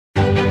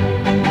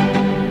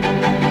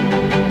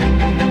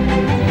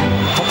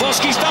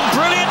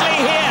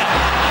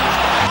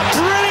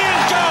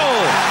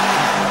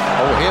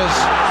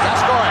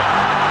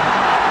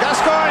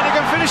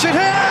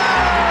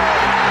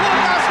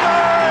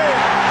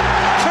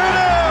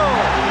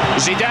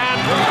Zidane.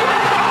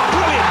 Oh,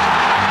 brilliant.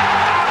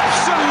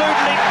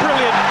 Absolutely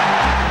brilliant.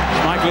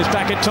 Michael is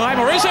back in time,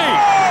 or is he?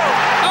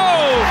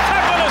 Oh,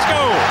 fabulous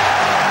goal.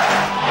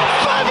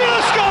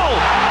 Fabulous goal.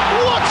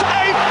 What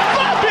a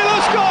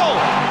fabulous goal.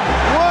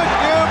 Would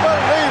you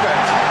believe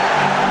it?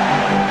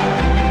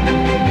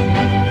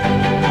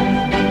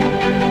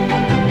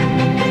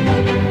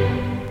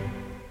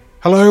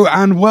 Hello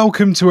and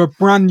welcome to a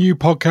brand new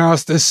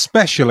podcast,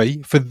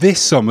 especially for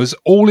this summer's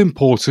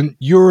all-important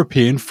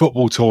European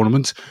football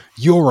tournament,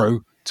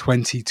 Euro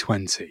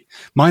 2020.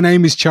 My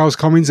name is Charles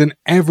Cummins, and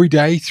every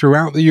day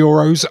throughout the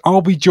Euros,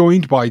 I'll be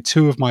joined by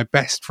two of my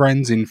best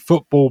friends in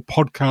football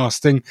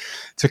podcasting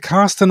to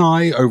cast an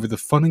eye over the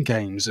fun and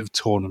games of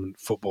tournament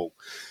football.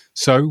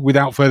 So,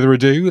 without further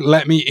ado,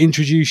 let me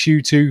introduce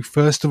you to,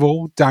 first of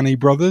all, Danny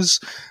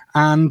Brothers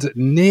and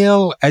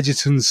Neil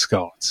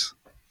Edgerton-Scott.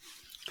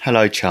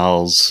 Hello,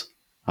 Charles.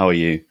 How are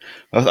you?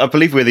 I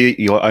believe we're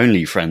your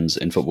only friends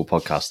in football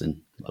podcasting,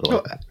 by the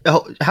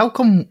way. How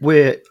come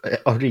we're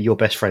only your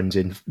best friends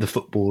in the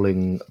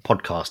footballing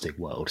podcasting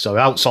world? So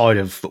outside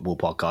of football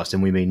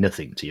podcasting, we mean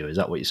nothing to you. Is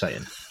that what you're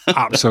saying?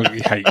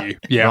 Absolutely hate you.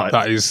 Yeah, Right.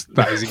 that is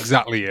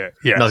exactly it.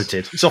 Yes.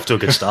 Noted. It's off to a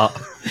good start.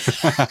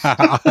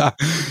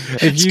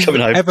 if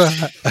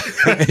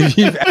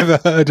you've ever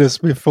heard us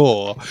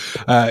before,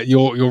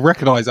 you'll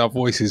recognise our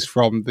voices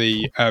from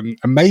the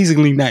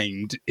amazingly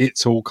named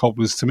 "It's All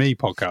Cobblers to Me"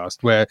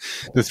 podcast, where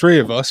the three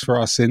of us, for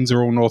our sins,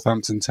 are all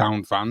Northampton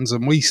Town fans,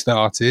 and we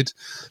started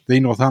the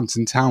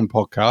Northampton Town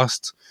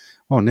podcast.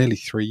 Well, nearly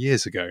 3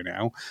 years ago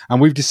now.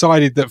 And we've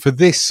decided that for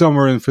this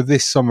summer and for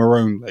this summer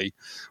only,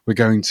 we're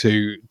going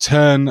to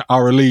turn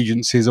our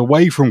allegiances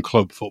away from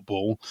club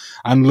football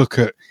and look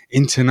at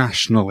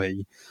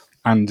internationally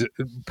and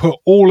put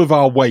all of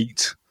our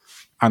weight,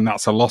 and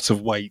that's a lot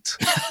of weight,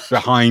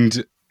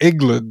 behind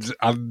England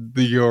and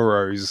the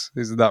Euros.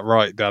 Isn't that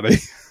right, Danny?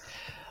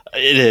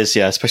 It is,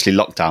 yeah, especially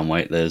lockdown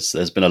weight.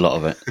 There's been a lot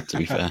of it, to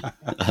be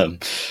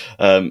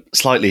fair.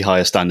 Slightly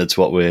higher standard to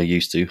what we're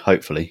used to,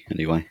 hopefully,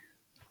 anyway.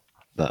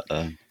 But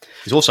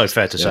It's also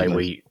fair to say no.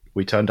 we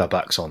turned our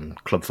backs on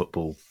club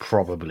football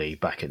probably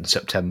back in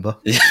September.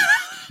 yeah,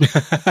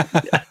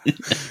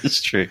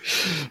 it's true.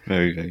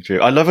 Very, very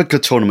true. I love a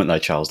good tournament though,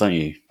 Charles, don't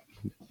you?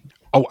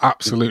 Oh,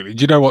 absolutely.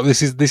 Do you know what?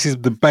 This is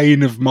the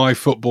bane of my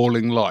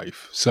footballing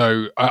life.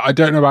 So I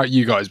don't know about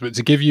you guys, but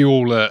to give you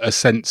all a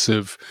sense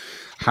of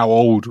how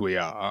old we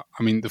are,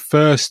 I mean, the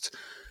first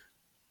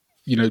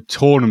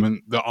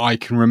tournament that I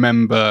can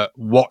remember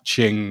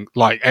watching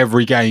like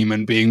every game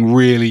and being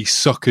really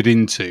suckered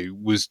into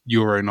was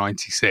Euro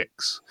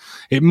 96.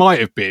 It might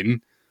have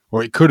been,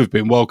 or it could have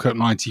been, World Cup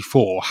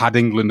 94 had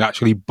England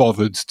actually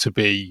bothered to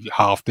be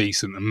half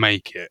decent and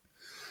make it.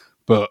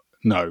 But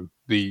no,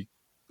 the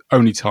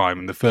only time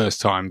and the first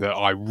time that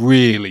I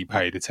really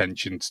paid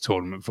attention to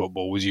tournament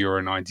football was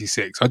Euro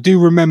 96. I do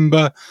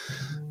remember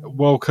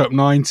World Cup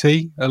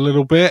 90 a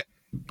little bit,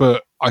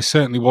 but I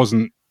certainly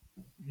wasn't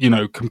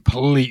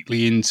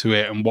completely into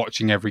it and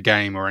watching every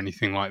game or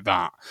anything like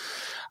that.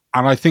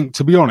 And I think,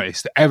 to be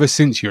honest, ever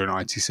since Euro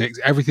 96,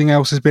 everything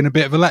else has been a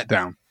bit of a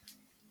letdown.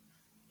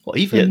 Well,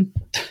 even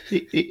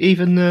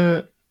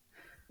the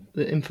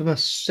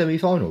infamous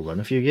semi-final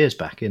run a few years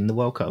back in the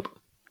World Cup.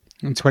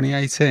 In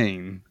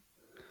 2018.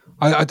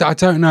 I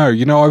don't know.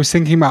 I was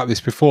thinking about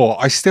this before.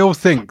 I still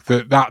think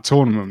that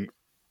tournament,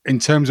 in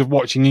terms of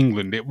watching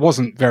England, it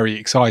wasn't very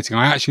exciting.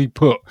 I actually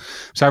was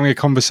having a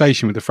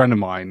conversation with a friend of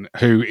mine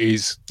who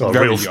is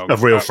very young. A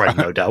real friend,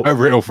 no doubt. A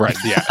real friend,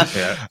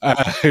 yeah.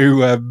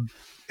 Who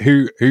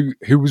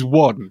was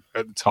one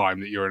at the time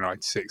that Euro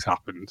 96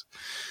 happened.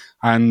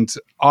 And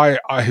I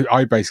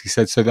basically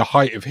said, so the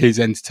height of his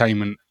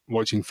entertainment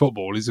watching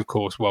football is, of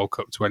course, World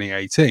Cup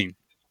 2018.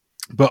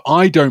 But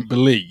I don't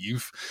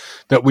believe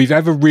that we've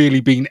ever really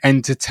been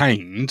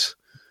entertained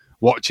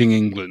watching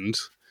England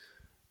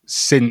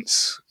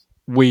since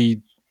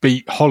we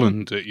beat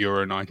Holland at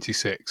Euro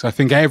 96. I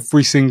think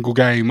every single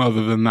game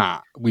other than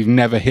that, we've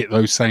never hit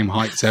those same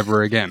heights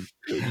ever again.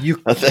 You're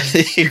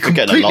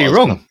Completely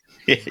wrong.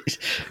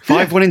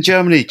 5-1 in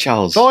Germany,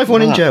 Charles.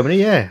 5-1 in Germany,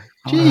 yeah.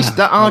 Jeez,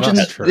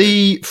 that's true.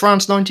 the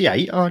France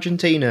 98,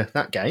 Argentina,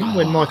 that game,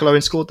 when Michael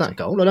Owen scored that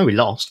goal. I know we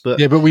lost, but...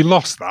 Yeah, but we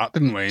lost that,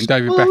 didn't we? And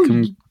David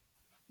Beckham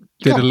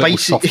did a little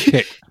soft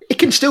kick. It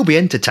can still be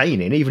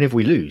entertaining, even if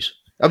we lose.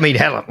 I mean,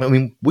 hell,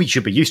 we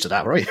should be used to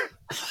that, right?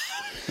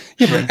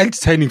 Yeah, but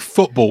entertaining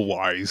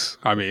football-wise,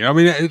 I mean,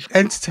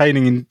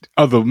 entertaining in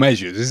other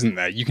measures, isn't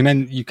there? You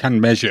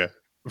can measure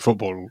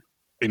football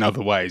in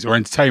other ways, or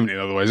entertainment in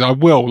other ways. I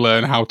will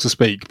learn how to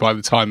speak by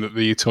the time that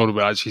the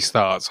tournament actually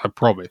starts, I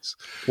promise.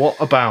 What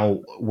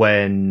about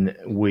when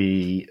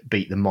we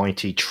beat the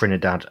mighty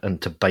Trinidad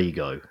and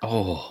Tobago?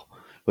 Oh,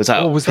 was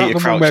that the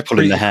Peter one where Crouch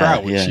pulling the Peter hair?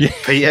 Crouch? Yeah.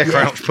 Peter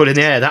Crouch pulling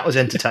the hair, that was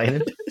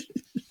entertaining.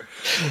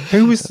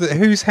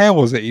 Whose hair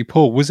was it he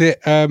pulled? Was it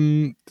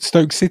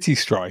Stoke City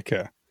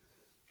striker?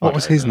 What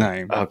was his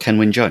name? Oh,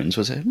 Kenwyn Jones,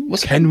 was it?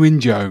 Kenwyn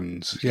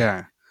Jones,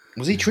 yeah.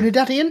 Was he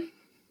Trinidadian?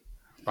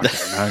 I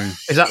don't know.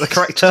 Is that the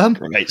correct term?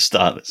 Great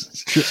start.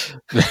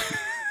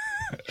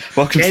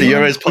 Welcome to the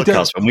Euros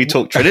podcast when we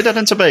talk Trinidad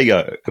and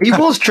Tobago. He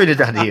was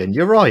Trinidadian.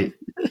 You're right.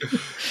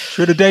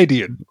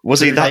 Trinidadian. Was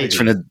he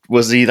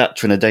that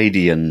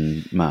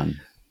Trinidadian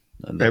man?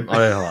 I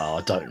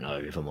don't know,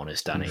 if I'm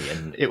honest, Danny.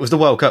 And it was the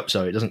World Cup,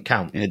 so it doesn't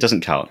count. It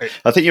doesn't count.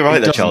 I think you're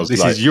right there, Charles.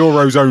 This is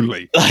Euros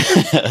only.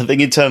 I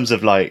think in terms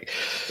of like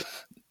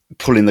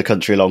pulling the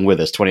country along with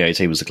us,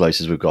 2018 was the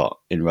closest we've got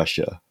in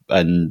Russia.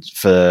 And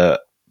for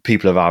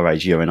people of our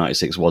age, Euro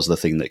 96 was the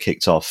thing that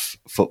kicked off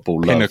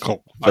football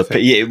pinnacle.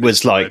 It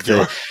was like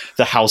the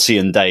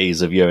halcyon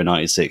days of Euro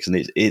 96,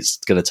 and it's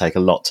going to take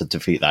a lot to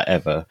defeat that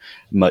ever.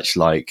 Much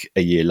like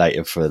a year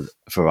later for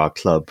our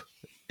club,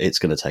 it's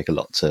going to take a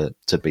lot to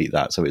beat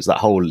that. So it's that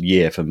whole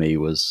year for me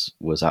was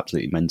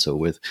absolutely mental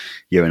with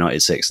Euro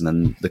 96, and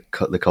then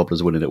the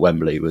Cobblers winning at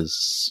Wembley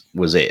was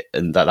it,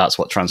 and that's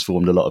what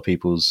transformed a lot of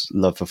people's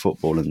love for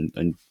football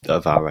and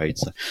of our age.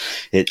 So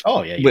there's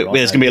going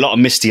to be a lot of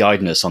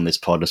misty-eyedness on this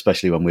pod,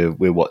 especially when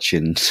we're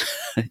watching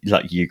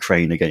like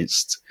Ukraine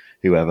against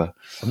whoever.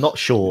 I'm not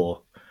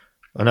sure.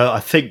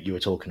 I think you were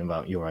talking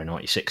about Euro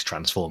 96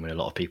 transforming a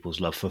lot of people's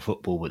love for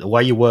football, but the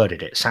way you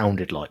worded it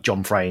sounded like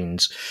John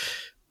Frain's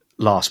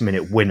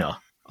last-minute winner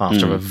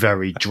after a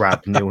very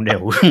drab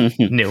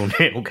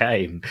 0-0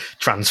 game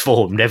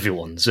transformed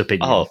everyone's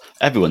opinion. Oh,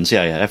 everyone's,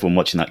 everyone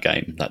watching that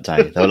game that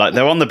day. They were like,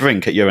 they're on the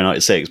brink at Euro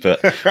 96,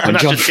 but when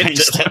John Frain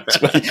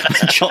stepped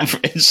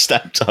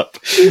up,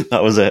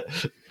 that was it.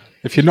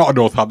 If you're not a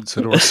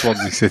Northampton or a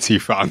Swansea City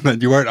fan, then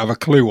you won't have a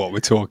clue what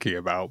we're talking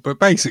about. But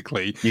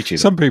basically,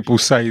 some people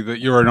say that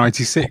Euro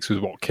 96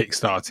 was what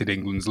kick-started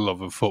England's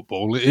love of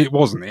football. It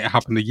wasn't. It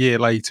happened a year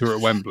later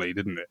at Wembley,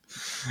 didn't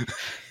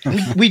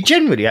it? we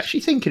generally, actually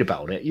thinking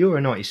about it,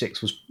 Euro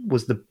 96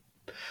 was the...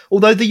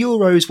 Although the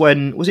Euros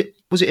when... Was it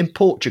in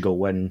Portugal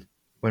when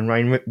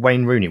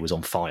Wayne Rooney was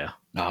on fire?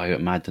 Oh, he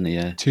got mad, didn't he?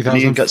 Yeah.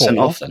 2004. He got sent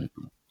off then.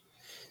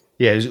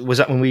 Yeah, was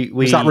that when we...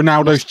 Was that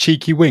Ronaldo's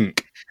cheeky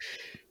wink?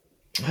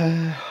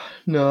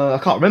 No, I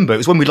can't remember. It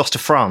was when we lost to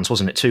France,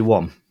 wasn't it?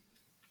 2-1.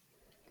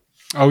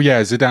 Oh,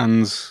 yeah,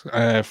 Zidane's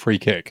free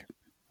kick.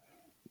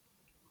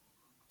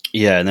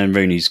 Yeah, and then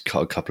Rooney's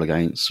got a couple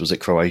against, was it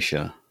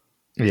Croatia?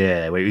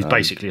 Yeah, well, it was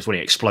basically when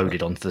he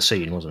exploded onto the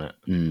scene, wasn't it?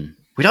 Mm.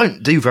 We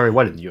don't do very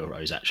well in the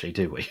Euros, actually,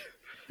 do we?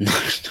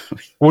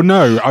 Well,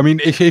 no. I mean,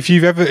 if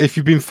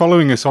you've been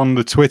following us on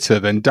the Twitter,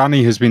 then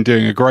Danny has been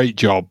doing a great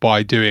job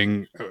by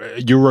doing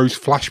Euros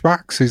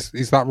flashbacks.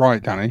 Is that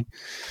right, Danny?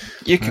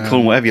 You can call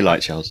them whatever you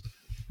like, Charles.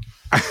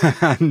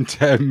 And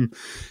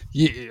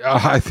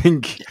I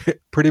think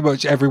pretty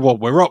much everyone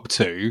we're up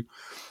to.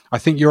 I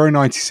think Euro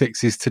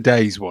 96 is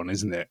today's one,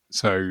 isn't it?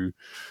 So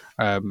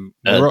we're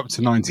up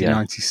to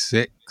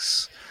 1996.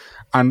 Yeah.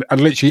 And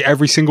literally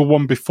every single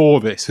one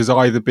before this has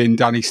either been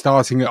Danny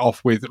starting it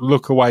off with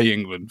 "Look away,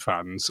 England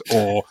fans,"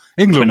 or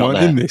 "England weren't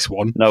in this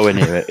one." Nowhere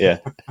near it, yeah.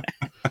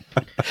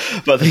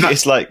 But I think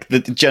it's like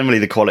generally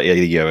the quality of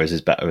the Euros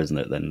is better, isn't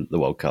it, than the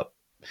World Cup?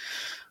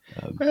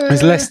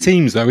 There's less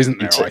teams, though, isn't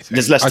there? I think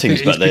there's less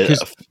teams, but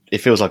it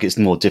feels like it's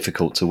more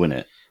difficult to win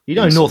it. You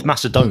know, North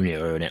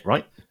Macedonia are in it,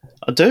 right?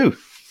 I do.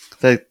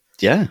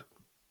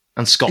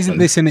 And Scotland. Isn't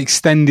this an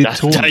extended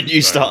tournament? Don't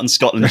you start on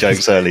Scotland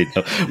jokes early.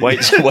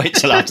 Wait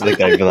till after the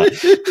game for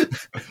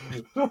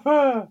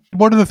that.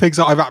 One of the things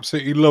that I've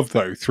absolutely loved,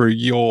 though, through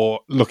your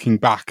looking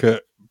back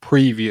at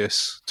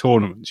previous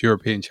tournaments,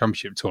 European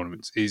Championship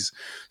tournaments, is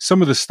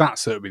some of the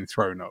stats that have been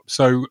thrown up.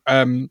 So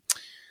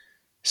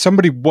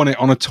somebody won it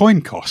on a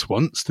coin toss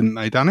once, didn't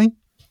they, Danny?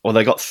 Well,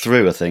 they got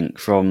through, I think,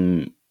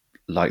 from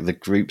like the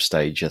group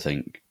stage, I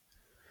think,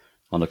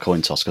 on a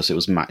coin toss because it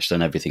was matched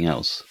and everything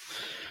else.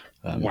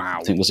 Wow.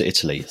 I think, was it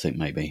Italy? I think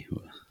maybe.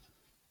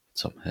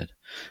 Top of my head.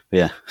 But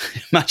yeah,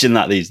 imagine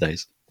that these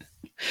days.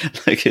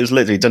 Like, it was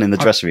literally done in the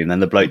dressing room, then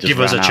the bloke just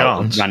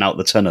ran out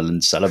the tunnel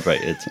and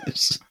celebrated.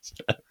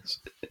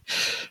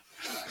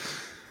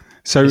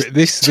 So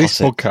this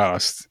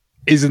podcast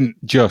isn't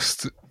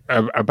just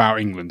about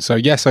England. So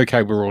yes,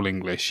 okay, we're all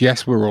English.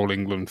 Yes, we're all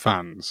England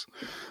fans.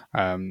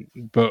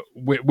 But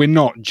we're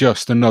not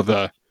just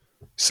another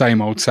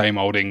same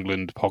old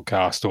England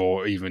podcast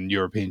or even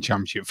European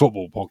Championship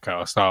football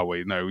podcast, are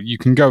we? No, you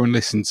can go and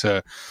listen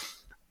to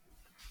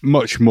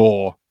much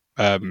more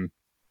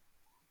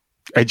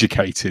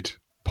educated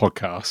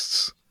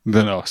podcasts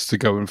than us to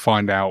go and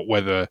find out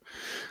whether,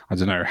 I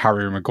don't know,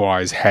 Harry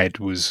Maguire's head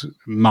was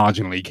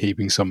marginally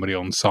keeping somebody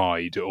on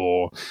side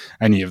or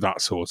any of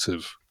that sort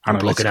of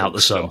analytical out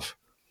the stuff.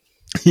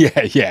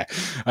 Yeah.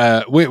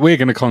 We're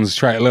going to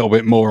concentrate a little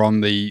bit more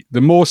on the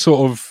more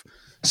sort of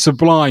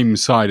sublime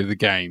side of the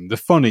game, the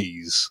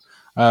funnies.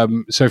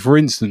 So, for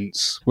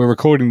instance, we're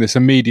recording this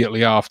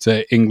immediately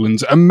after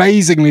England's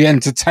amazingly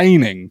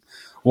entertaining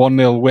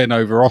 1-0 win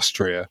over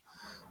Austria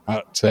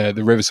at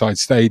the Riverside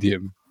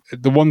Stadium.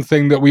 The one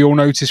thing that we all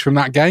noticed from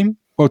that game?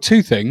 Well,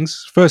 two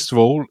things. First of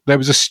all, there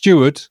was a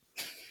steward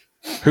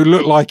who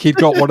looked like he'd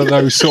got one of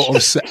those sort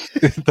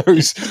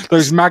of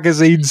those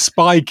magazine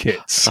spy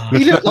kits.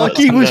 He looked like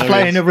he was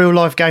playing a real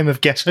life game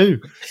of Guess Who.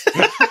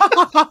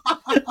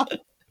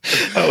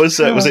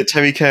 Was it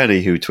Terry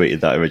Kearney who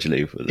tweeted that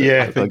originally?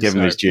 Yeah, I'll give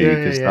him his due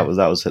because yeah.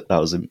 that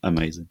was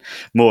amazing.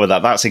 More of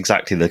that. That's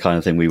exactly the kind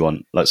of thing we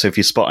want. Like, so if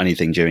you spot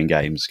anything during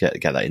games, get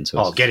that into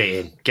us. Oh, get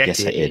it in. Get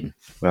it in.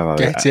 Where are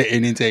we? Get it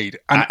in, indeed.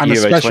 And a Euro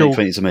special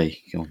 2020 to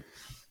me. Go on.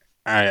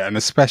 and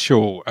a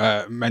special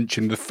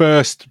mention. The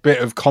first bit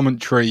of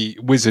commentary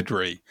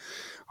wizardry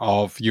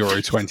of Euro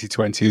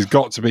 2020 has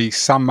got to be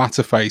Sam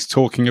Matterface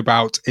talking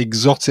about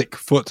exotic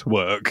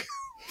footwork.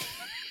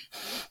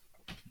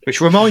 Which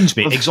reminds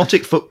me,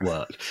 exotic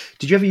footwork.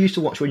 Did you ever used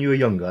to watch when you were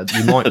younger?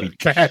 You might be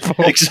Careful.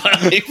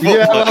 Exactly.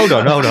 Yeah, hold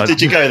on.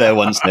 Did you go there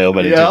once, Neil?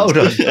 Yeah, hold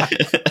on.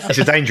 It's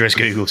a dangerous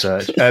Google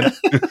search. A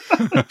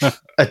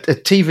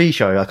TV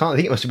show, I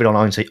think it must have been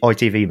on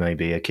ITV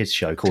maybe, a kids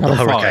show called Channel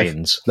The 5.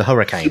 Hurricanes. The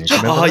Hurricanes,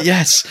 remember Oh, that?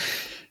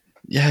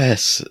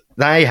 yes.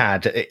 They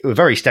had, it was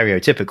very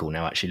stereotypical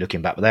now actually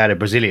looking back, but they had a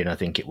Brazilian, I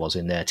think it was,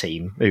 in their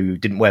team who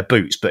didn't wear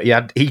boots, but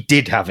he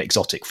did have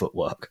exotic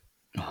footwork.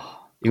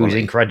 It was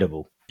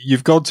incredible.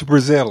 You've gone to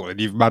Brazil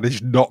and you've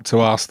managed not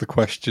to ask the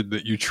question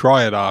that you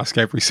try and ask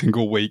every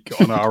single week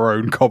on our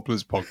own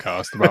Cobblers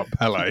podcast about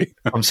Pele.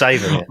 I'm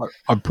saving it.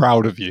 I'm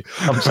proud of you.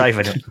 I'm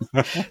saving it.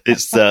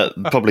 It's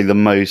probably the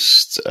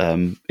most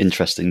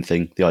interesting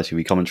thing the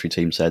ITV commentary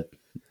team said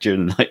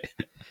during the night.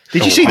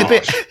 Did you see the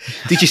bit?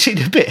 Did you see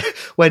the bit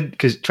when,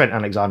 because Trent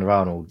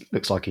Alexander-Arnold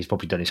looks like he's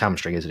probably done his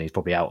hamstring, isn't he? He's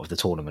probably out of the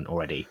tournament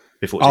already.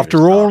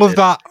 After all of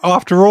that,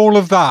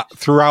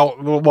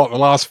 throughout the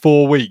last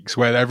 4 weeks,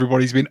 where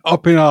everybody's been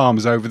up in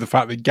arms over the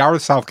fact that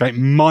Gareth Southgate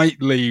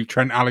might leave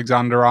Trent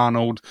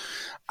Alexander-Arnold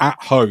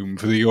at home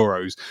for the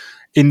Euros,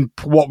 in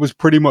what was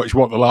pretty much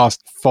the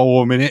last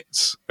 4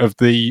 minutes of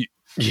the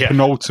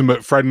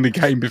penultimate friendly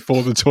game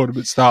before the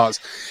tournament starts,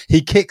 he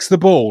kicks the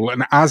ball,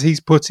 and as he's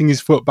putting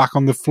his foot back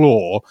on the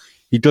floor,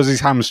 he does his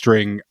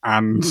hamstring,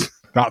 and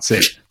that's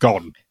it,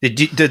 gone.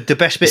 The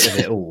best bit of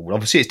it all,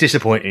 obviously it's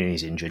disappointing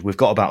he's injured. We've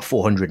got about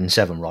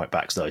 407 right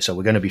backs though, so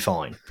we're going to be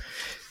fine.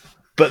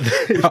 But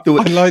I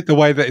like the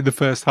way that in the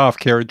first half,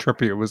 Kieran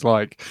Trippier was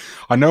like,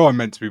 I know I'm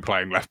meant to be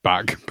playing left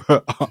back,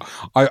 but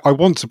I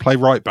want to play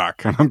right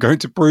back, and I'm going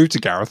to prove to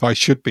Gareth I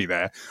should be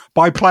there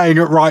by playing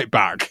at right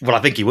back. Well, I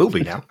think he will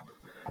be now.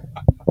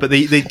 But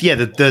the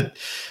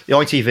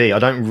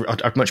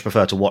ITV, I'd much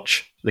prefer to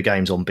watch the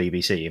games on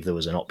BBC if there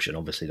was an option.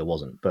 Obviously there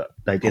wasn't, but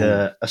they did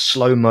a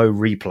slow-mo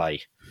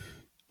replay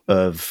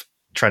of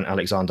Trent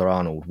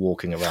Alexander-Arnold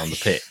walking around the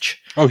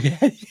pitch. Oh yeah,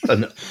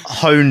 and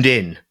honed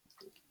in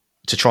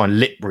to try and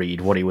lip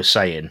read what he was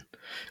saying.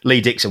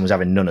 Lee Dixon was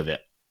having none of it.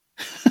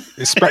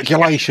 It's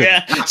speculation.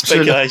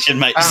 Speculation,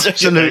 mate.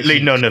 Absolutely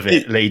none of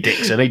it, Lee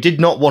Dixon. He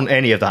did not want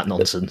any of that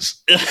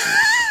nonsense.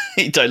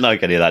 He don't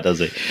like any of that, does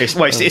he? It's the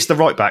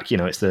right back,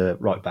 it's the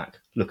right back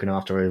looking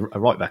after a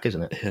right back,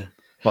 isn't it? Yeah.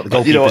 Like the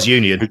goalkeepers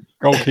union.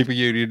 Goalkeeper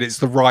union, it's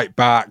the right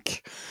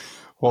back.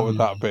 What would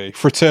that be?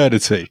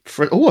 Fraternity.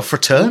 A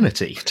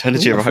fraternity.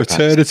 Fraternity of right backs.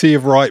 Fraternity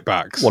of right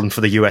backs. One for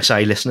the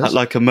USA listeners.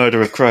 Like a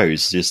murder of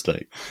crows, just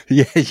like.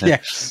 Yeah.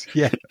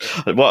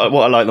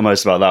 What I like the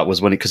most about that was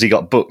because he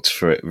got booked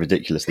for it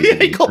ridiculously. Yeah,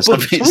 he got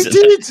booked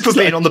for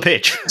being on the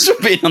pitch.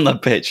 For being on the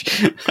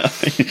pitch.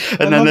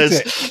 And then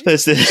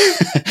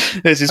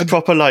there's this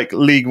proper like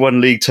League One,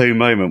 League Two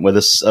moment where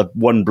this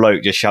one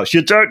bloke just shouts,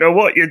 "You don't know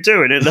what you're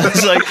doing," and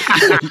that's like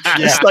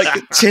it's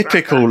like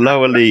typical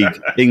lower league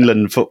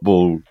England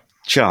football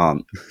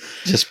chant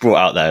just brought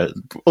out there.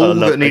 All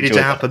that needed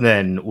to happen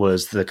then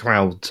was the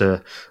crowd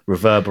to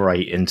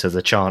reverberate into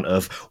the chant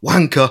of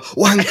 "wanker,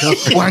 wanker,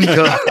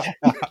 wanker."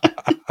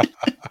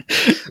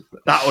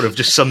 That would have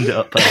just summed it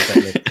up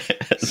perfectly.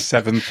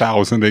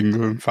 7,000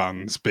 England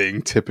fans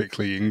being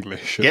typically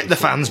English. Get the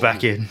fans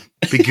back in.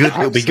 Be good.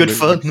 It'll be good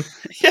fun.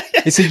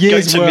 It's a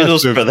year's Go to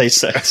worth Middlesbrough, of... they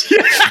said.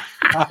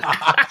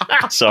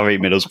 Sorry,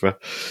 Middlesbrough.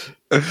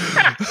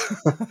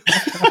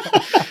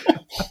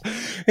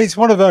 It's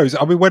one of those.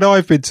 I mean, when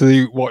I've been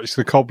to watch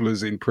the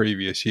Cobblers in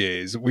previous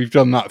years, we've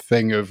done that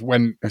thing of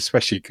when,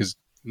 especially because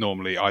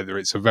normally either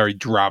it's a very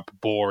drab,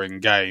 boring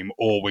game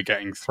or we're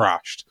getting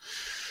thrashed.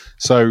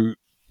 So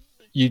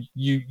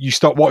you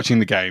start watching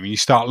the game and you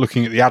start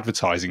looking at the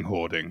advertising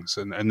hoardings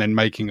and then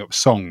making up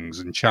songs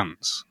and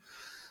chants.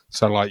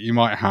 So like you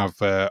might have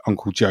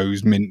Uncle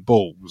Joe's Mint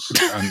Balls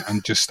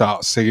and just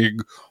start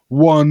singing,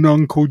 "One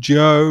Uncle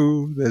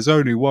Joe, there's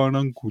only one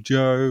Uncle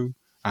Joe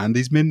and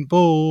his mint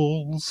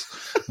balls,"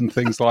 and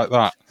things like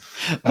that.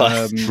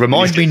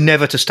 Remind me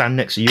never to stand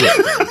next to you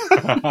again.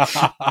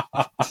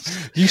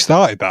 You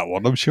started that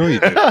one, I'm sure you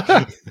did.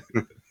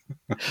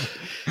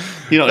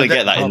 You're not going to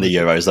get that in the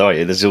Euros, though, are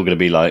you? There's all going to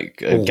be like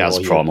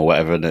Gazprom or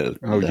whatever.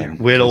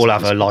 We'll all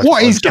have a life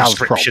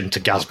subscription to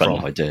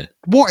Gazprom. No idea.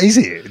 What is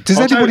it? Does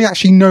anybody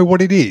actually know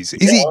what it is?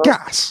 Is it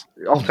gas?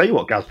 I'll tell you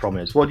what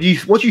Gazprom is. What do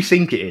you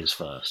think it is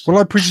first? Well,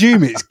 I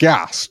presume it's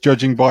gas,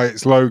 judging by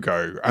its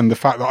logo and the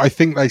fact that I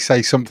think they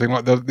say something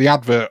like the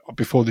advert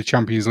before the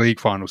Champions League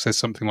final says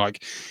something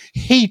like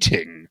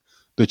 "heating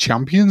the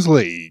Champions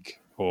League"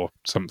 or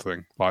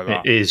something like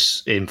that. It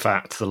is, in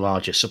fact, the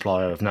largest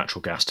supplier of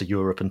natural gas to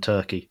Europe and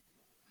Turkey.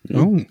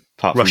 Oh,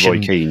 Apart from Roy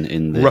Keane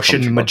in the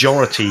Russian contract.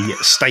 majority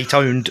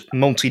state-owned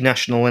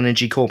multinational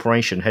energy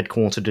corporation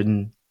headquartered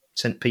in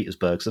St.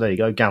 Petersburg. So there you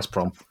go,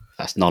 Gazprom.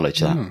 That's knowledge,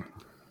 that. Hmm.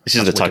 This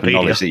is That's the type Wikipedia. of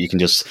knowledge that you can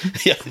just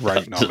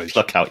Great knowledge.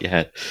 pluck out your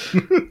head.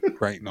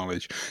 great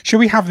knowledge. Should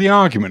we have the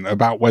argument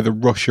about whether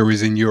Russia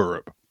is in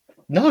Europe?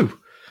 No.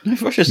 No,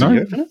 Russia's No. in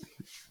Europe, isn't it?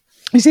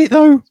 Is it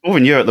though? More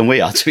in Europe than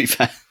we are, to be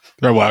fair.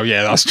 Oh well,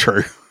 yeah, that's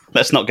true.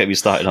 Let's not get me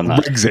started on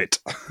that. Brexit.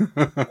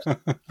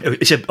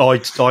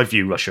 I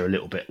view Russia a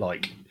little bit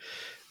like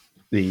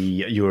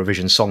the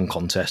Eurovision Song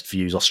Contest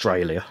views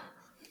Australia.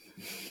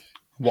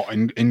 What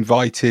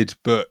invited,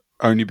 but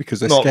only because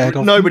they're scared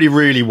of. Nobody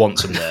really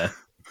wants them there,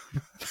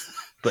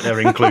 but they're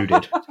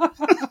included.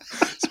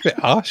 It's a bit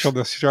harsh on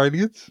the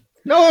Australians.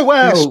 No,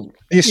 well,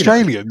 The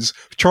Australians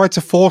tried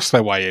to force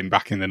their way in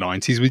back in the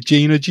 90s with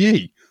Gina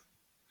G.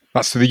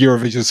 That's to the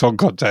Eurovision Song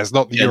Contest,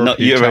 not the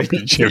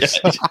European Championships.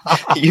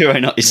 Euro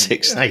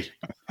 96. hey,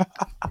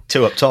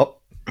 two up top.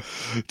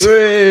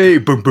 Hey,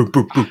 boom, boom,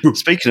 boom, boom, boom.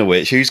 Speaking of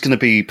which, who's going to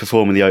be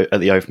performing at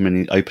the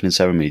opening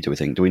ceremony, do we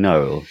think? Do we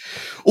know?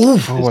 Or?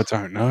 Oh, I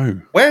don't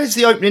know. Where's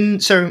the opening?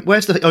 So,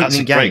 where's the opening That's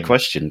a game? great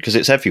question, because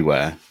it's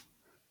everywhere.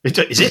 Is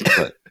it?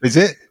 Is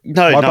it?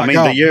 No, My I mean,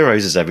 backyard. the Euros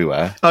is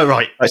everywhere. Oh,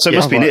 right. So it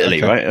must be in right,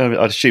 Italy, okay. right?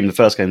 I'd assume the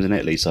first game's in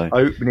Italy, so.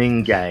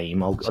 Opening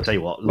game. I'll tell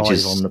you what. Which Live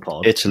is on the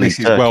pod. Italy, This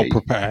is Turkey. well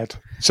prepared.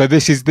 So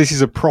this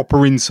is a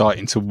proper insight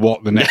into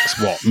what the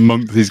next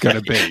month is going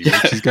to be,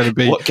 which is going to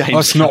be What games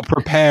us not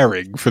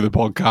preparing for the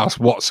podcast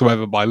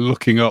whatsoever by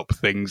looking up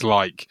things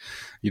like,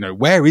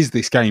 where is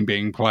this game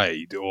being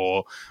played,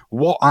 or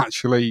what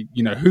actually,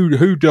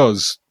 who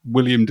does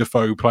William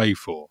Dafoe play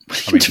for?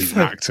 I mean, he's an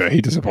actor;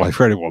 he doesn't play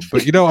for anyone,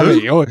 but you know what I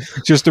mean. Or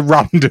just a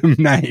random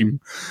name,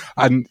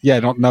 and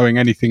not knowing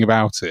anything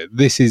about it.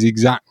 This is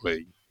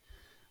exactly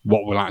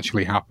what will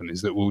actually happen: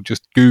 is that we'll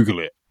just Google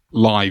it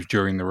live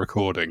during the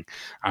recording,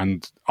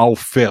 and I'll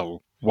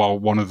fill while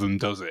one of them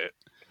does it,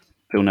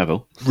 Phil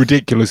Neville.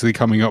 ridiculously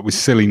coming up with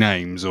silly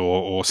names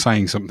or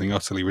saying something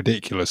utterly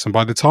ridiculous. And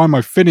by the time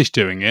I've finished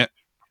doing it,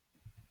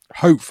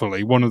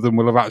 hopefully one of them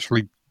will have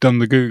actually done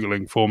the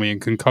Googling for me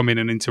and can come in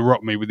and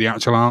interrupt me with the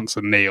actual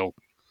answer, Neil.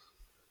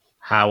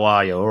 How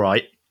are you? All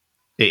right.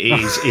 It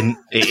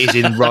is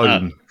in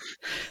Rome.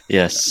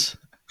 Yes.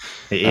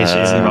 It is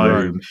in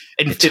Rome.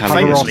 And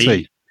Italian.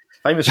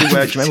 famously, do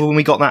you remember when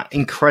we got that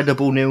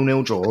incredible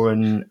 0-0 draw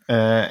and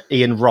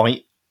Ian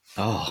Wright?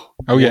 Oh,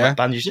 yeah.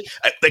 Bandages?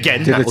 Again,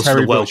 Did a that was for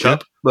Terry the World Butcher.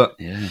 Cup. But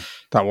yeah.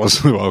 That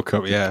was the World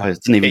Cup, yeah. I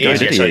didn't even It go, is,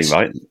 did yeah, so he, it's-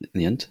 right? In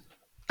the end.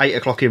 8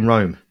 o'clock in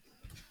Rome.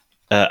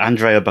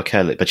 Andrea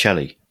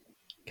Bocelli.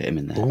 Get him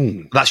in there.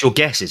 Ooh, That's your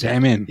guess, is get it?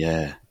 him in.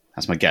 Yeah.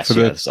 That's my guess. For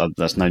the- Yeah,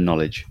 that's no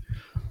knowledge.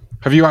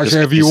 Have you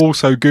It's-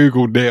 also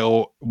Googled,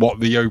 Neil, what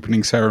the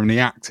opening ceremony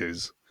act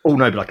is? Oh,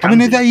 no, but I I can.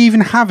 mean, are do. they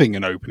even having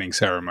an opening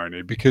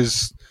ceremony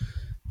because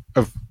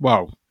of,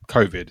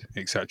 COVID,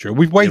 etc.?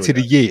 We've waited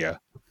a year.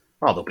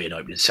 Oh, there'll be an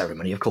opening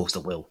ceremony. Of course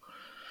there will.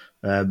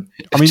 It'd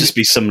just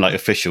be some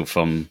official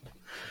from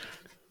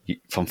Well,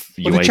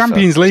 UEFA. the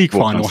Champions League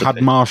Walk final onto had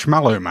the-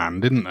 Marshmallow Man,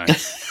 didn't they?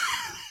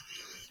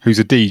 Who's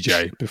a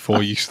DJ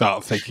before you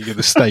start thinking of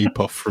the Stay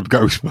Puft from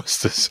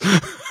Ghostbusters.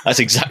 That's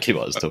exactly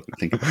what I was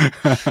thinking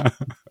about.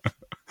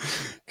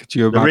 Could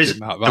you There imagine is,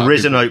 that? there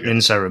is an opening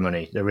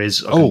ceremony. There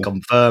is. I can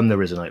confirm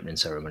there is an opening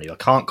ceremony. I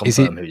can't Is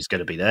confirm who's going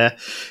to be there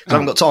because I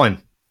haven't got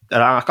time.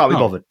 And I can't be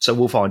bothered. So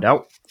we'll find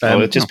out.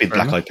 It'd just be fair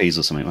Black enough. Eyed Peas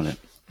or something, wouldn't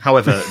it?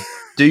 However,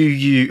 do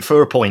you,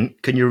 for a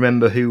point, can you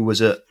remember who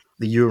was at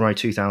the Euro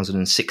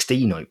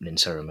 2016 opening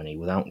ceremony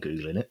without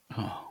Googling it?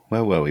 Oh,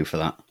 where were we for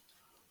that?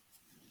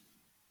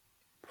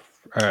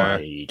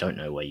 I don't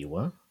know where you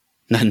were.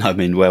 No, I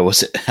mean, where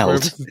was it held?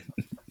 was-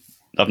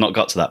 I've not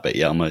got to that bit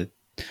yet.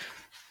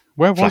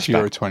 Where was Flashback.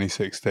 Euro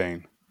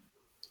 2016?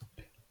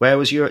 Where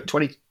was Euro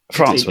 20?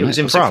 France, It was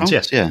in wasn't it? France, France?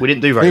 yes. Yeah. We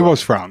didn't do very It well.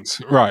 was France.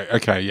 Right,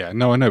 okay, yeah.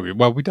 No, I know.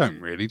 Well, we don't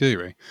really, do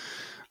we?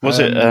 Was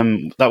it?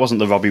 That wasn't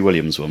the Robbie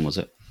Williams one, was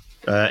it?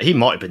 He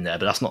might have been there,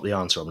 but that's not the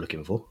answer I'm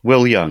looking for.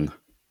 Will Young.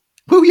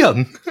 Will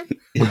Young?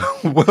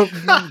 Well,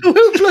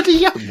 Will bloody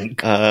Young?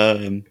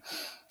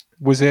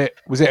 was it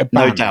a band?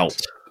 No doubt.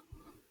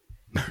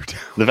 No doubt.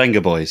 The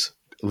Venga Boys.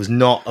 It was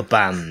not a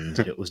band.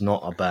 It was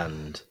not a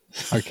band.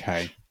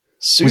 Okay.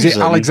 Susan. Was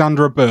it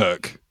Alexandra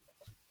Burke?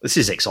 This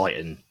is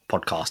exciting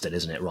podcasting,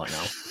 isn't it, right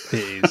now?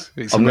 It is.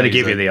 It's I'm going to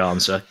give you amazing. the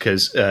answer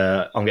because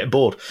I'm getting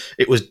bored.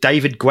 It was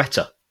David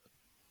Guetta.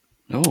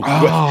 Oh,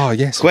 Oh,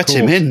 yes. of Gwet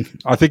him course. in.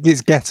 I think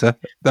it's Getter.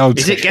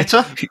 Is it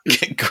Guetta?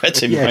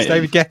 Gwet him Yeah, right it's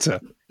David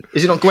Getter.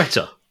 Is it not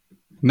Guetta?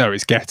 No,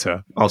 it's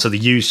Getter. Oh, so the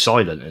U's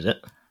silent, is it?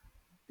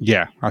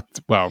 Yeah.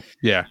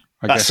 Yeah.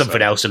 I That's guess something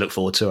so. else to look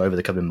forward to over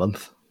the coming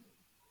month.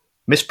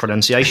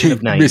 Mispronunciation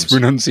of names.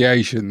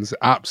 Mispronunciations,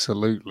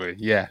 absolutely,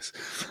 yes.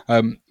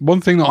 One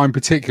thing that I'm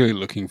particularly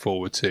looking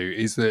forward to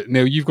is that,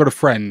 Neil, you've got a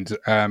friend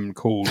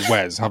called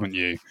Wes, haven't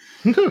you?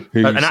 Who's,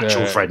 An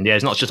actual friend, yeah.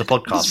 He's not just a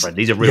podcast friend.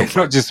 He's a real yeah,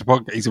 friend. not just a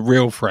podcast, he's a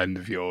real friend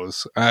of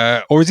yours.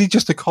 Or is he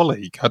just a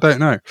colleague? I don't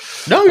know.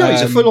 No,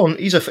 he's a full-on.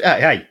 He's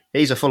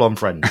a full-on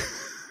friend.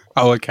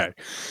 Oh, okay.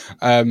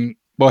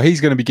 Well, Well,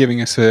 he's going to be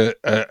giving us a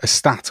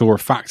stat or a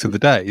fact of the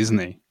day, isn't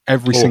he?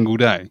 Every single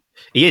day.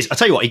 He is. I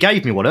tell you what, he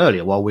gave me one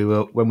earlier when we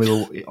were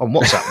on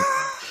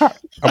WhatsApp.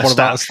 And what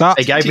about a stat?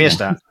 He gave me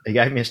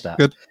a stat.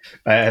 Good.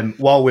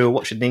 While we were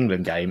watching the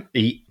England game,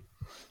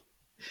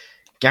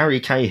 Gary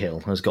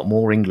Cahill has got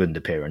more England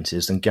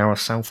appearances than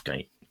Gareth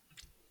Southgate.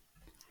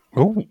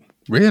 Oh,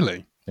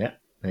 really? Yeah,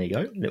 there you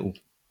go.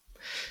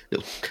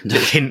 Little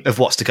hint of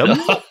what's to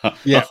come.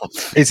 Yeah,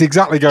 it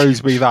exactly goes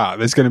to be that.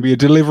 There's going to be a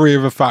delivery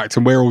of a fact,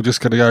 and we're all just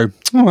going to go,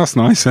 "Oh, that's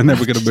nice," and then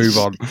we're going to move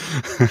on.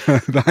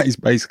 That is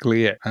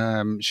basically it.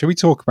 Shall we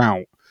talk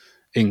about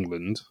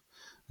England,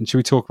 and shall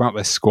we talk about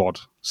their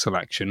squad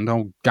selection?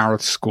 Oh,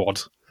 Gareth's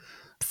squad.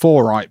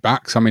 4 right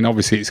backs. I mean,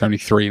 obviously it's only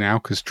 3 now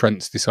because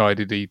Trent's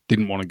decided he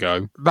didn't want to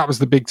go. That was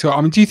the big talk.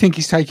 I mean, do you think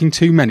he's taking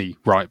too many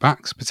right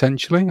backs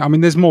potentially? I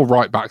mean, there's more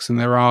right backs than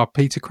there are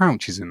Peter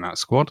Crouches in that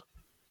squad.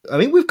 I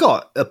mean, we've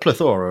got a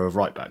plethora of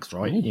right backs,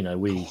 right? You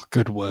know,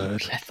 Good word.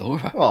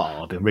 Plethora.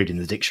 Oh, I've been reading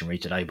the dictionary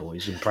today,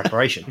 boys, in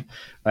preparation.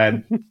 Yeah,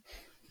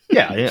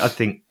 I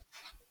think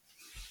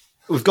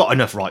we've got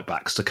enough right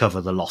backs to cover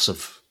the loss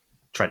of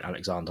Trent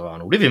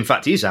Alexander-Arnold. If in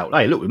fact he's out,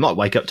 hey, look, we might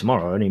wake up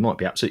tomorrow and he might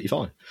be absolutely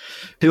fine.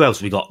 Who else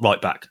have we got right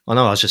back? I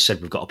know I just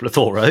said we've got a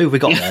plethora. Who have we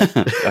got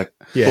there?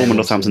 Former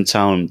Northampton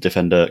Town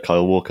defender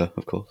Kyle Walker,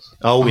 of course.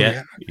 Oh,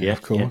 yeah,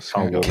 of course.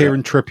 Kyle Walker.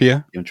 Kieran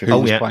Trippier, who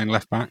was yeah. playing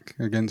left back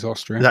against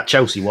Austria. That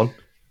Chelsea one.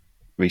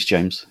 Reece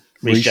James.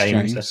 Reece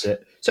James, that's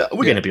it. So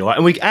we're going to be all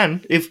right.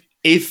 And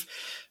if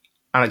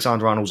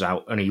Alexander-Arnold's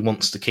out and he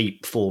wants to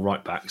keep 4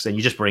 right backs, then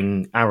you just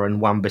bring Aaron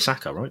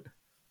Wan-Bissaka, right?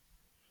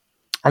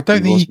 I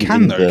don't think you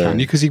can, though, can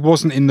you? Because he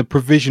wasn't in the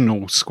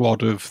provisional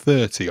squad of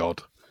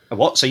 30-odd.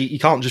 What? So you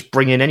can't just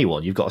bring in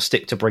anyone. You've got to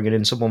stick to bringing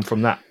in someone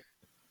from that.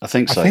 I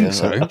think so. I think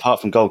so. Apart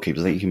from goalkeepers,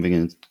 I think you can bring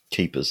in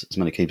keepers, as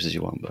many keepers as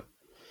you want. But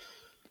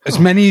As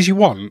many as you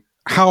want?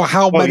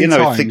 How many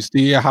times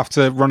do you have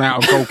to run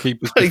out of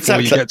goalkeepers before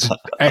Exactly. you get to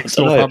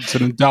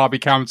ex-Northampton and Derby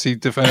County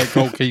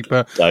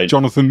goalkeeper Don't.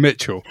 Jonathan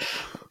Mitchell?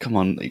 come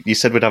on, you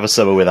said we'd have a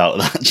summer without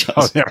that. Just.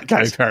 Oh, yeah,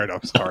 okay, fair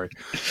enough. Sorry.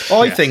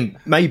 I think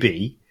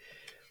maybe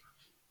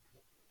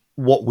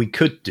what we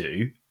could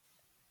do.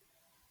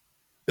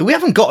 We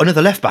haven't got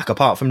another left back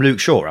apart from Luke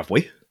Shaw, have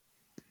we?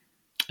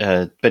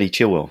 Benny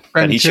Chilwell.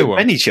 Benny Chilwell.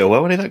 Benny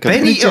Chilwell. Where did that come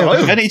Benny from?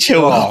 Chilwell. Benny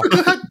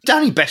Chilwell.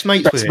 Danny, best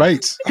mates with Best him.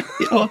 mates.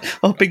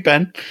 Oh, Big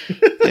Ben.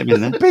 Get him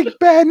in there. Big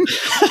Ben.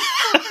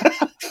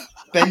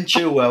 Ben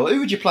Chilwell. Who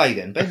would you play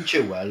then? Ben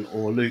Chilwell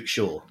or Luke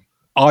Shaw?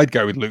 I'd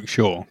go with Luke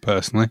Shaw,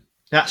 personally.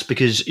 That's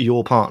because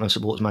your partner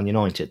supports Man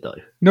United, though.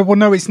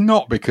 No, it's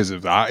not because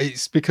of that.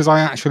 It's because I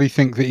actually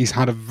think that he's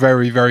had a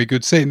very, very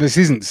good season. This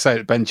isn't to say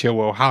that Ben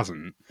Chilwell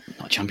hasn't.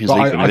 Not Champions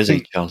League winner, is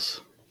he,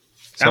 Charles?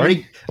 How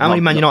many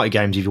Man United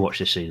games have you watched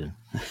this season?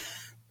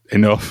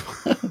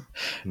 Enough.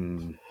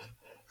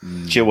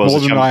 Chilwell's More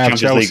a than I have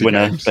Champions Chelsea League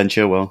winner. games. Ben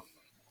Chilwell.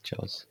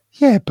 Charles.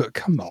 Yeah, but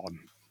come on.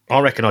 I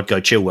reckon I'd go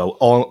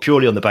Chilwell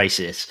purely on the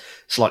basis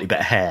slightly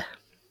better hair.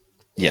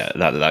 Yeah,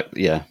 that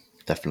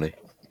definitely.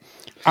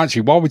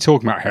 Actually, while we're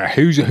talking about hair,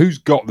 who's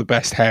got the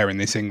best hair in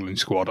this England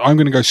squad? I'm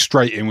going to go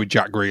straight in with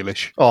Jack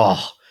Grealish.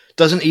 Oh,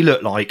 doesn't he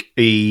look like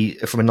he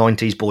from a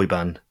 90s boy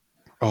band?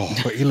 Oh,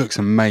 but he looks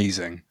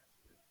amazing.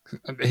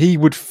 He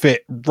would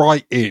fit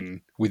right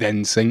in with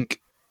NSYNC.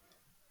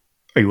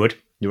 He would.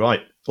 You're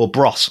right. Or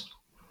Bros.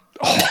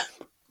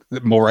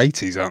 More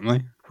 80s, aren't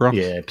they? Ross?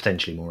 Yeah,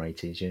 potentially more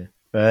 80s,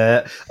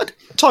 yeah.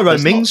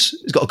 Tyrone Mings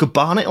has got a good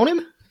barnet on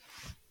him.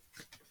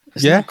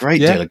 There's not a great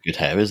deal of good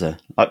hair, is there?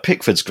 Like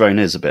Pickford's grown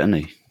his a bit,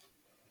 hasn't he?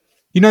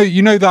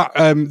 You know that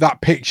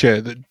that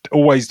picture that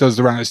always does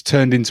the round. It's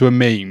turned into a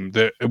meme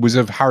that was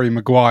of Harry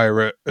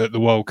Maguire at the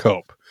World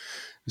Cup.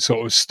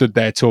 Sort of stood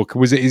there talking.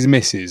 Was it his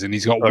missus? And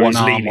he's got one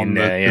arm on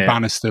the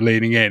banister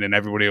leaning in, and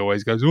everybody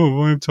always goes,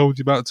 "Oh, I've told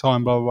you about the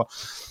time." Blah blah blah.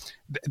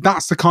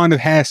 That's the kind of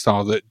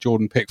hairstyle that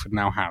Jordan Pickford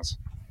now has.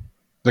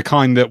 The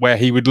kind that where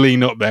he would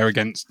lean up there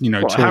against,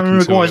 Harry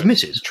Maguire's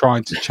missus,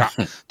 trying to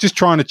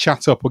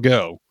chat up a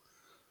girl.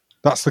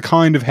 That's the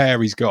kind of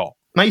hair he's got.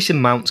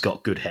 Mason Mount's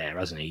got good hair,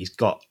 hasn't he? He's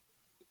got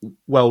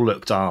well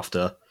looked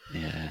after.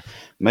 Yeah.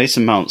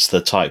 Mason Mount's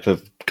the type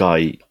of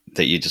guy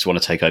that you just want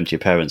to take home to your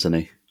parents, isn't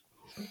he?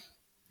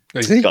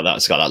 Is he? He's got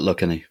that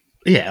look, isn't he?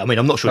 Yeah, I mean,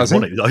 I'm not sure he'd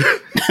want to,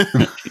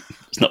 though.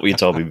 It's not what you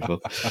told me before.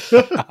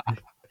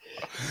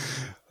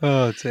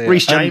 Oh dear.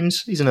 Reece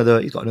James, he's got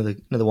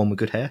another one with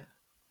good hair.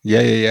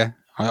 Yeah.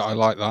 I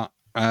like that.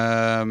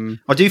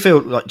 I do feel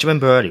like, do you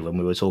remember earlier when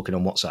we were talking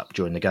on WhatsApp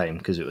during the game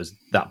because it was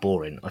that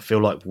boring? I feel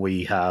like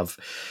we have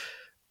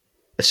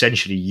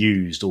essentially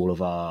used all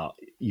of our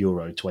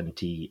Euro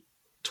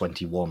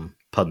 2021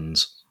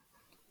 puns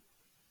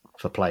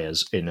for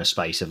players in a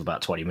space of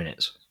about 20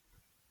 minutes.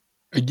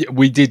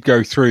 We did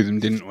go through them,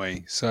 didn't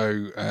we?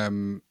 So,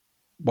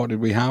 what did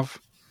we have?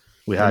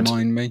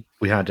 Remind me.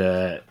 We had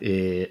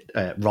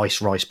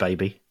Rice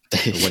Baby.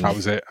 That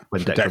was it.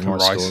 When Declan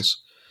Rice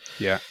scores.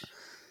 Yeah.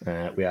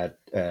 We had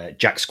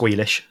Jack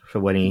Squealish for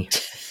when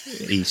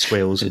he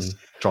squeals and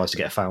tries to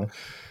get a foul.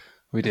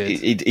 We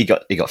did. He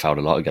got fouled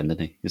a lot again,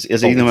 didn't he?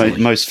 Is he the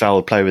most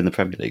fouled player in the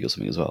Premier League or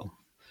something as well?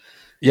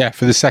 Yeah,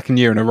 for the second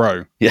year in a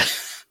row. Yeah.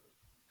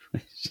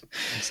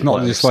 It's not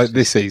Well, just like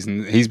this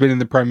season. He's been in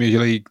the Premier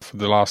League for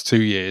the last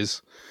 2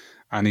 years,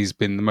 and he's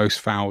been the most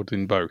fouled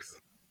in both.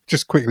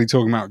 Just quickly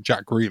talking about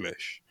Jack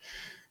Grealish.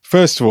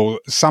 First of all,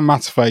 Sam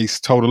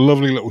Matterface told a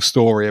lovely little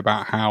story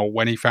about how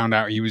when he found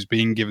out he was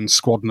being given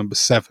squad number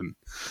 7,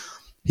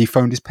 he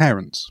phoned his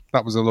parents.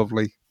 That was a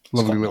lovely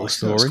little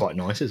story. That's quite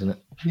nice, isn't it?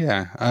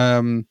 Yeah.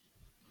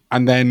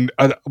 And then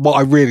what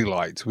I really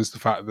liked was the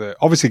fact that,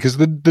 obviously, because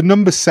the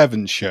number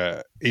 7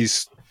 shirt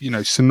is,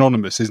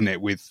 synonymous, isn't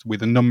it,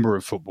 with a number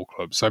of football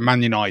clubs. So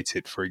Man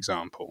United, for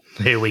example.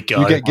 Here we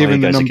go. You get given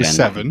the goes number again.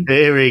 7.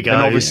 Here we go.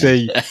 And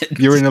obviously,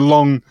 you're in a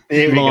long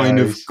Here we line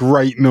go. of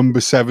great number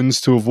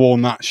 7s to have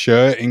worn that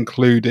shirt,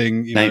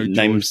 including, Name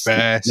George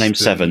Best. name and-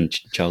 7,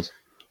 Charles.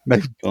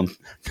 Name, Go on.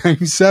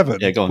 name 7.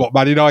 Yeah, go on. What,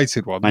 Man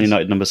United ones? Man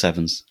United number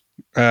 7s.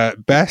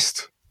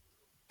 Best,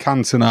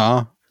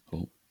 Cantona,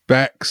 Cool.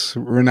 Bex,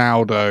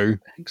 Ronaldo.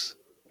 Thanks.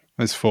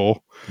 There's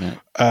 4.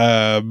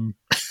 Yeah.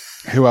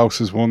 Who else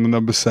has worn the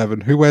number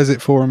 7? Who wears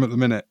it for him at the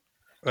minute?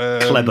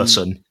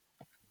 Cleberson.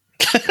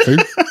 Who?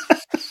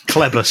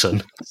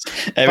 Cleberson.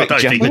 Eric I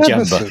don't think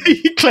Jamba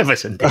Jamba.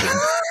 Cleberson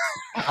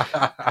didn't.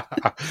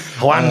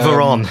 Juan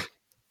Veron.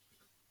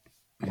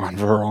 Juan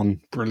Veron,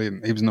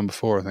 brilliant. He was number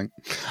 4, I think.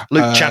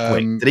 Luke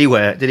Chadwick.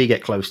 Did he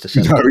get close to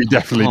 7? No, he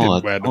definitely Oh,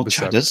 didn't wear number old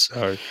 7.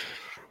 Chadders.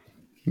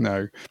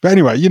 No. But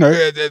anyway,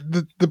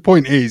 the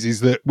point is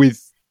that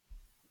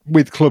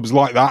with clubs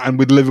like that, and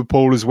with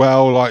Liverpool as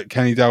well, like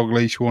Kenny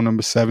Dalglish wore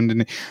number 7,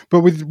 didn't he? But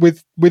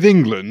with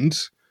England,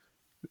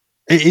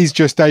 it is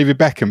just David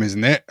Beckham,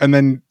 isn't it? And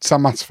then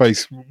Sam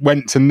Matterface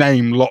went to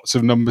name lots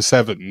of number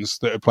 7s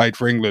that have played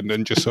for England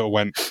and just sort of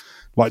went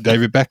like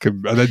David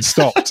Beckham and then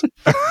stopped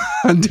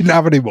and didn't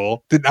have any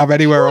more. Didn't have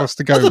anywhere else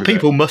to go. Other with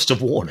people it. must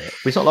have worn it.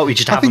 It's not like we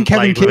just I haven't think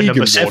Kevin played with a Keegan number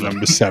wore 7.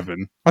 number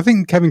 7. I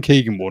think Kevin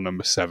Keegan wore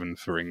number 7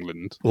 for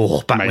England.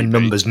 Oh, back when Maybe.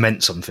 numbers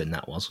meant something,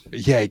 that was.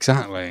 Yeah,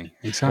 exactly.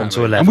 1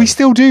 to 11. And we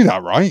still do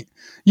that, right?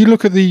 You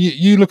look at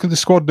the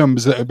squad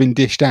numbers that have been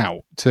dished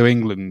out to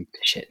England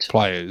Shit.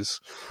 players.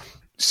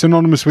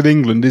 Synonymous with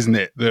England, isn't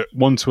it? That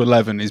 1 to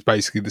 11 is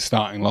basically the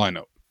starting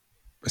lineup.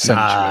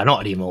 Essentially, Nah, not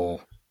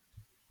anymore.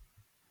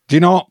 do you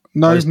not?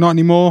 No, Those- not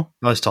anymore.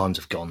 Those times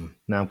have gone.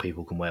 Now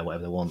people can wear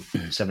whatever they want.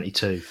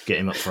 72, get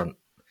him up front.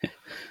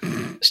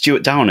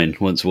 Stuart Downing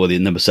once wore the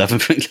number 7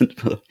 for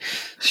England.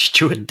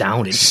 Stuart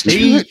Downing.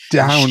 Stuart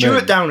Downing.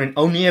 Stuart Downing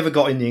only ever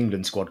got in the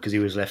England squad because he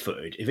was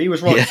left-footed. If he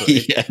was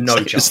right-footed, no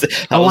so chance.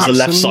 that Oh, was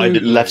a absolutely.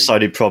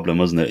 left-sided problem,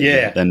 wasn't it?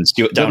 Yeah. Then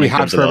Stuart That Downing we had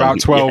comes for along. about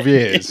 12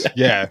 years.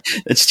 Yeah.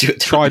 And Stuart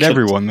Tried Downing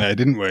everyone there,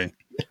 didn't we?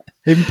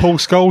 Even Paul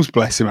Scholes,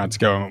 bless him, had to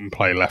go out and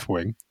play left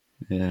wing.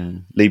 Yeah.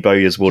 Lee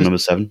Bowyer's wore number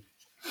 7.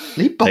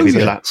 Lee David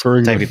Bowyer. Platts. for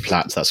England. David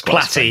Platts. That's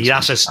quite Platty,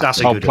 expensive. that's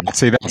a Oh, good one.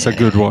 Platty, that's a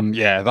good one.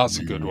 Yeah, that's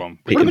a good one.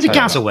 He What can did tell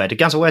Gazza that. wear? Did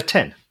Gazza wear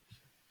 10?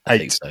 I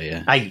think so,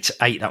 yeah. 8,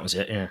 that was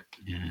it, yeah.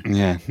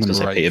 Yeah, gonna say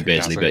number 8. Peter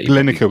Beardsley, but he-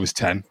 Lineker was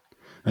 10,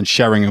 and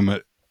Sheringham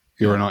at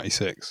Euro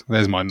 96.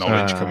 There's my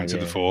knowledge Ah, coming to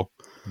the yeah. fore.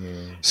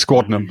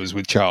 Squad numbers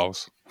with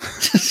Charles.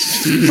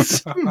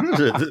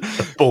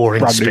 The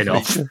boring Brand new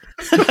spin-off.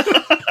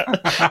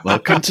 feature.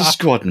 Welcome to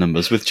Squad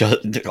Numbers with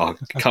I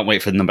can't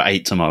wait for number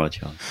 8 tomorrow,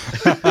 Charles.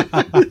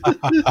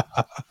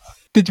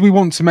 Did we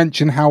want to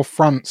mention how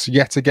France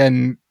yet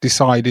again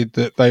decided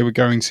that they were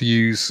going to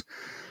use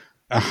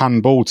a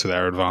handball to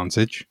their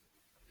advantage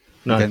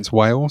No, against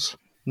Wales?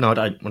 no, I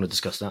don't want to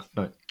discuss that.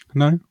 No.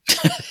 No?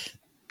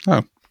 Oh.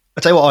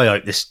 I'll tell you what I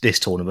hope this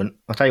tournament.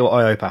 I'll tell you what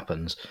I hope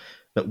happens.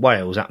 That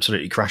Wales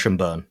absolutely crash and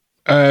burn.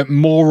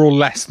 More or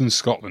less than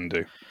Scotland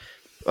do.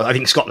 I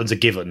think Scotland's a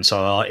given,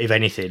 so if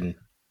anything...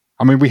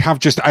 I mean, we have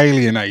just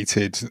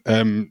alienated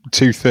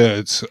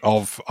 2/3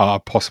 of our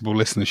possible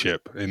listenership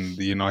in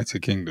the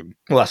United Kingdom.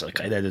 Well, that's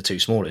okay. They're the 2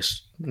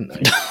 smallest. Aren't they?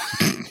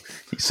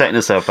 You're setting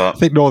yourself up. I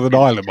think Northern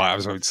Ireland might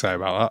have something to say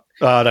about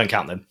I don't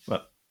count them.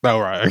 But, that.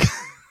 All right.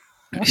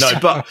 Okay. no,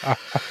 but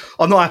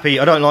I'm not happy.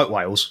 I don't like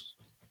Wales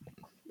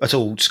at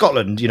all.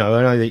 Scotland, I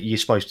know that you're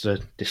supposed to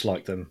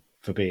dislike them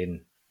for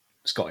being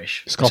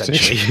Scottish.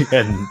 Scottish. essentially,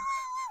 and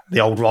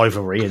the old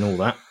rivalry and all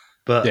that.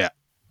 But Yeah.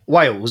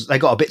 Wales, they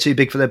got a bit too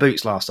big for their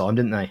boots last time,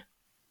 didn't they?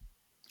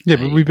 Yeah,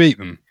 but we beat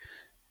them.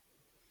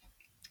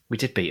 We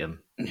did beat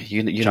them.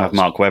 You don't have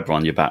Mark Webber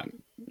on your back.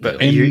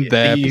 But In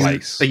their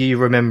place. Are you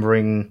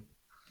remembering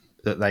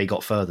that they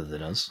got further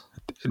than us?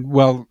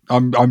 Well,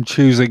 I'm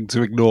choosing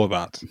to ignore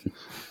that.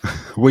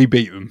 We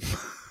beat them.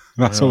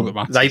 That's all that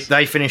matters.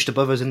 They finished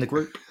above us in the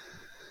group.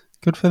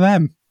 Good for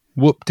them.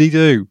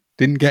 Whoop-de-doo.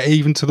 Didn't get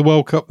even to the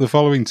World Cup the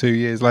following 2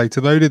 years later,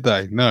 though, did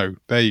they? No.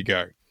 There you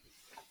go.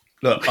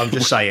 Look, I'm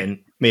just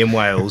saying, me and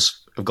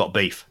Wales have got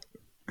beef.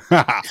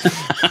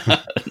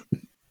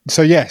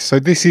 So, yes. So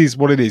this is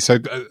what it is. So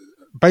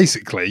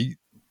basically,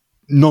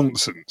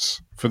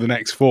 nonsense for the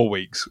next 4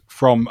 weeks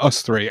from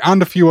us three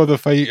and a few other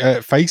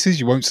faces.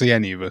 You won't see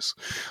any of us,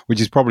 which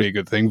is probably a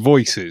good thing.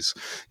 Voices.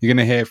 You're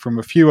going to hear from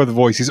a few other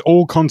voices,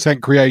 all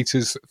content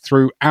creators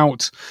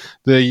throughout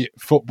the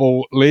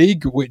Football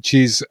League, which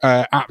is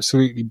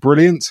absolutely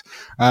brilliant.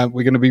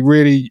 We're going to be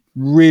really,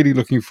 really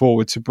looking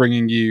forward to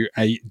bringing you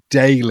a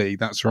daily,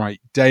 that's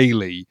right,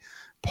 daily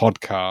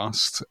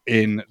podcast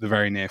in the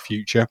very near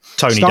future.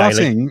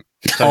 Starting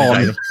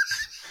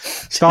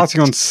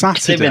on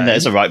Saturday. Tim in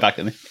there's a right back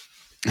at me.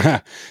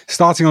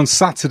 Starting on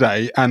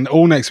Saturday and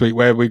all next week,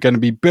 where we're going to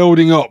be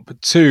building up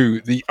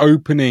to the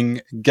opening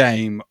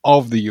game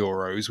of the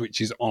Euros, which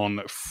is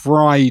on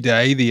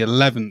Friday, the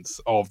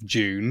 11th of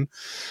June.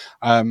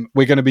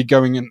 We're going to be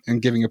going in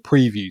and giving a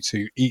preview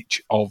to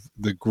each of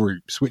the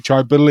groups, which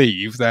I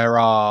believe there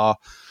are,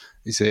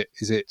 is it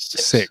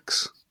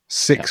six?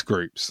 Six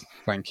groups.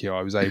 Thank you.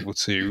 I was able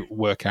to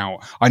work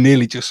out. I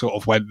nearly just sort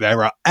of went,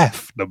 there are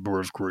F number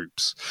of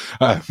groups,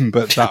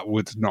 but that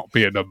would not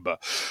be a number.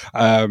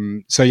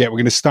 So yeah, we're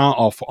going to start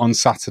off on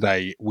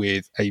Saturday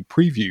with a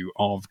preview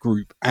of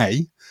Group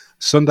A.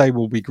 Sunday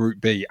will be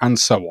Group B, and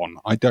so on.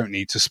 I don't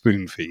need to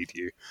spoon feed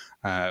you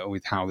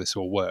with how this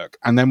will work.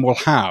 And then we'll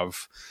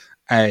have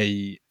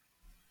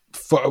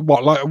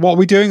what are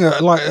we doing?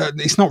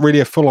 It's not really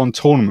a full-on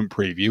tournament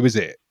preview, is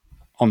it?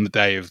 On the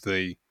day of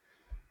the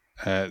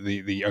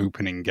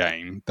opening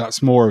game,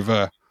 that's more of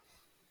a.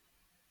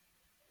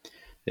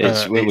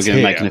 We're going to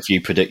be making a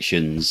few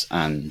predictions,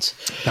 and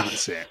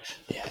that's it.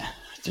 Yeah,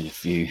 doing a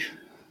few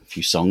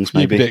songs,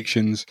 maybe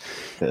predictions.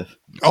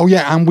 Oh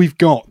yeah, and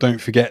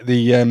don't forget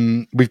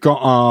we've got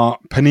our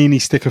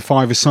Panini Sticker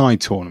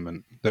 5-a-side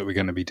tournament that we're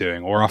going to be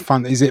doing, or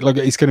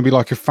it's going to be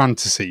like a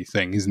fantasy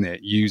thing, isn't it?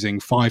 Using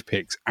 5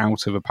 picks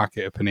out of a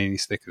packet of Panini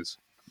stickers.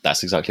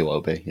 That's exactly what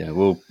it'll be. Yeah,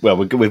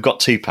 we've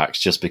got 2 packs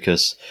just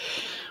because.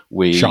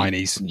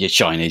 Shinies. Yeah,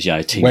 shinies,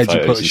 yeah. Team Where'd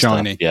photos you put a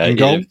shiny? Yeah, in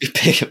goal?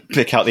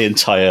 Pick out the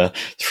entire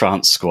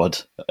France squad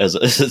as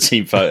a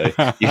team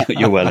photo.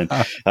 You're well in.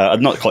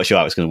 I'm not quite sure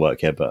how it's going to work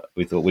here, but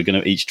we thought we're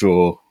going to each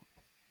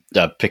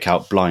pick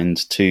out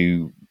blind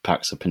 2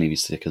 packs of Panini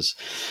stickers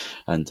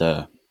and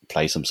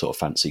play some sort of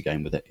fancy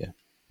game with it, yeah.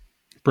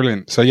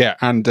 Brilliant. So yeah,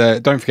 and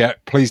don't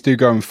forget, please do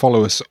go and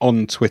follow us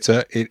on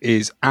Twitter. It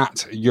is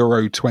at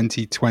Euro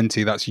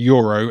 2020. That's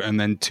Euro and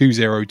then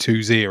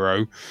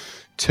 2020.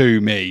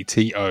 To me,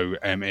 TOME.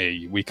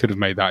 We could have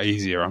made that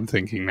easier, I'm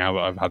thinking, now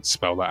that I've had to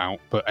spell that out.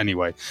 But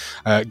anyway,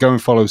 go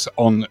and follow us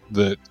on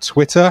the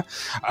Twitter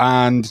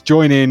and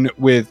join in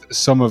with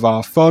some of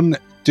our fun.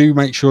 Do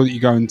make sure that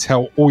you go and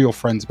tell all your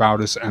friends about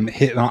us and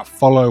hit that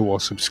follow or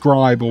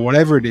subscribe or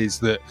whatever it is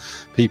that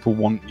people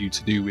want you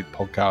to do with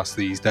podcasts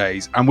these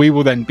days. And we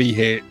will then be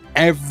here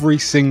every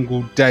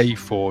single day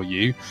for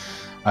you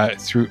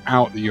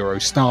throughout the Euro,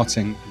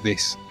 starting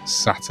this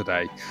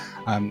Saturday.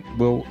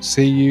 We'll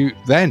see you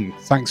then.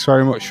 Thanks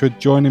very much for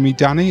joining me,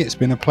 Danny. It's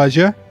been a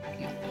pleasure.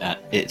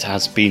 It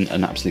has been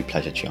an absolute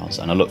pleasure, Charles,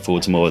 and I look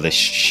forward to more of this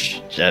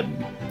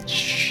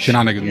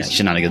shenanigans.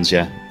 Shenanigans,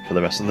 for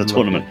the rest of the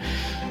tournament.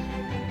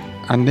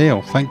 And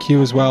Neil, thank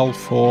you as well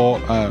for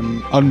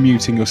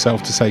unmuting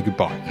yourself to say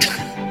goodbye.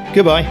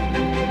 Goodbye.